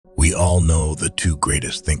We all know the two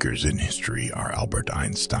greatest thinkers in history are Albert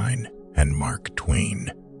Einstein and Mark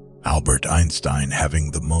Twain. Albert Einstein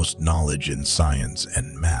having the most knowledge in science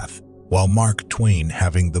and math, while Mark Twain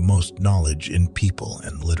having the most knowledge in people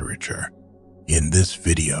and literature. In this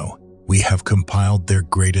video, we have compiled their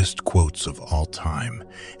greatest quotes of all time,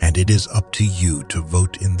 and it is up to you to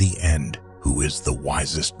vote in the end who is the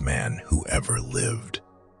wisest man who ever lived.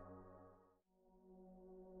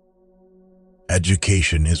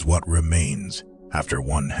 Education is what remains after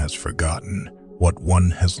one has forgotten what one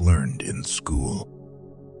has learned in school.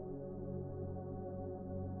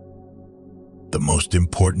 The most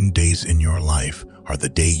important days in your life are the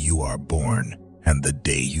day you are born and the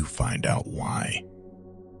day you find out why.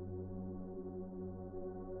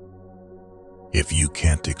 If you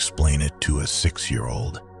can't explain it to a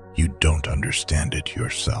 6-year-old, you don't understand it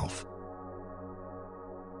yourself.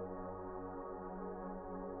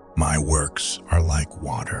 My works are like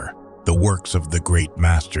water. The works of the great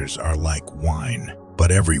masters are like wine,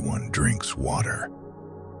 but everyone drinks water.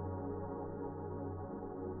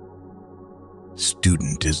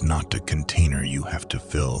 Student is not a container you have to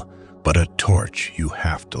fill, but a torch you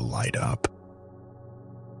have to light up.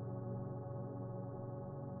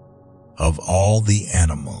 Of all the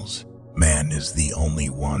animals, man is the only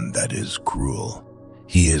one that is cruel.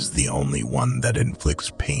 He is the only one that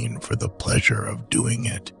inflicts pain for the pleasure of doing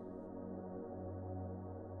it.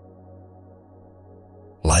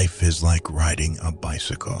 Life is like riding a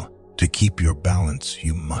bicycle. To keep your balance,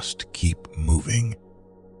 you must keep moving.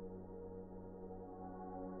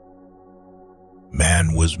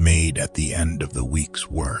 Man was made at the end of the week's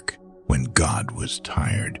work, when God was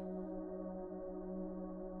tired.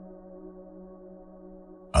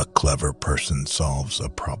 A clever person solves a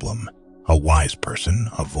problem. A wise person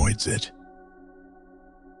avoids it.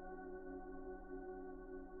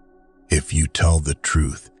 If you tell the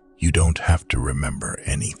truth, you don't have to remember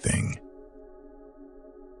anything.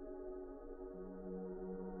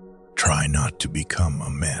 Try not to become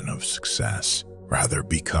a man of success. Rather,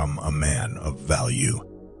 become a man of value.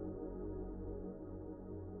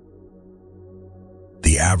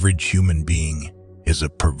 The average human being is a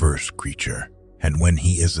perverse creature, and when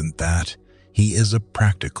he isn't that, he is a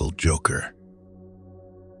practical joker.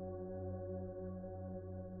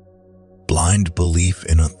 Blind belief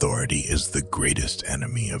in authority is the greatest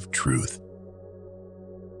enemy of truth.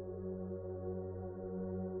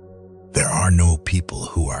 There are no people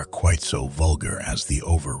who are quite so vulgar as the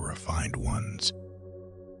over-refined ones.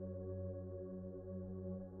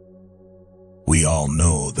 We all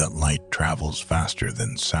know that light travels faster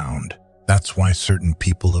than sound. That's why certain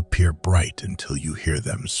people appear bright until you hear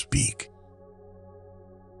them speak.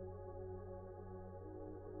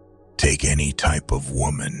 Take any type of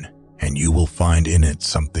woman, and you will find in it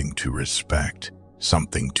something to respect,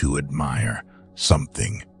 something to admire,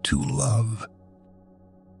 something to love.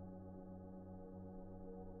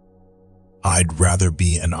 I'd rather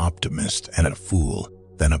be an optimist and a fool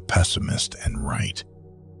than a pessimist and right.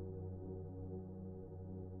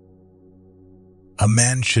 A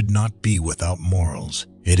man should not be without morals.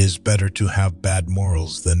 It is better to have bad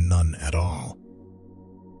morals than none at all.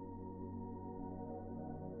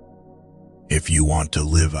 If you want to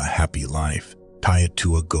live a happy life, tie it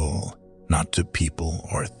to a goal, not to people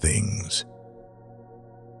or things.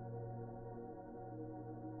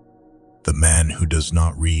 The man who does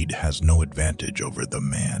not read has no advantage over the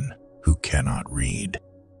man who cannot read.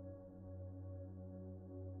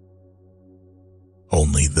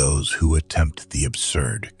 Only those who attempt the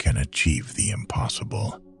absurd can achieve the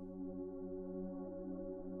impossible.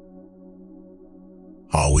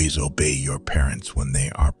 Always obey your parents when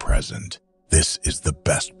they are present. This is the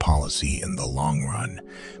best policy in the long run,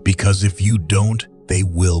 because if you don't, they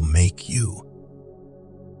will make you.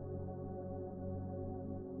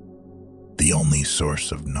 The only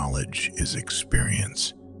source of knowledge is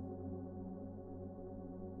experience.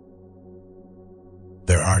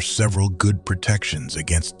 There are several good protections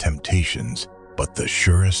against temptations, but the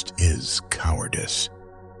surest is cowardice.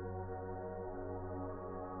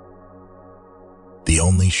 The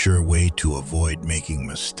only sure way to avoid making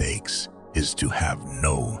mistakes is to have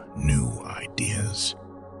no new ideas.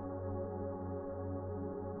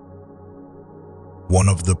 One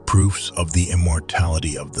of the proofs of the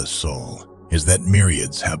immortality of the soul is that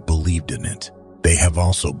myriads have believed in it. They have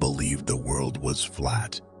also believed the world was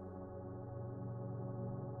flat.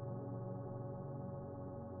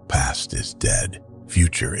 Past is dead,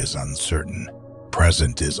 future is uncertain,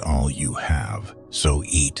 present is all you have, so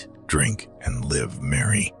eat, drink, and live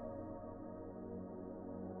merry.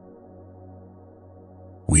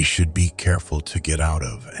 We should be careful to get out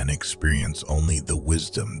of and experience only the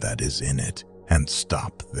wisdom that is in it and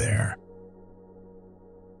stop there.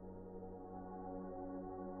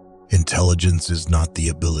 Intelligence is not the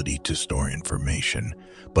ability to store information,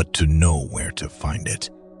 but to know where to find it.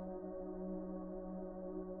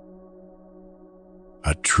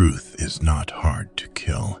 A truth is not hard to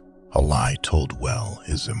kill. A lie told well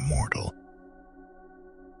is immortal.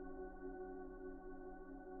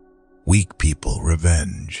 Weak people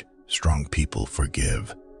revenge, strong people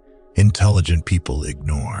forgive, intelligent people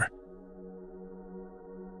ignore.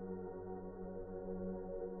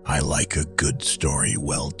 I like a good story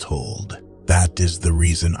well told. That is the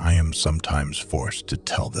reason I am sometimes forced to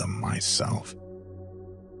tell them myself.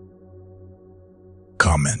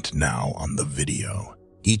 Comment now on the video.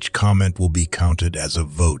 Each comment will be counted as a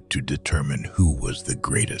vote to determine who was the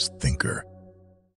greatest thinker.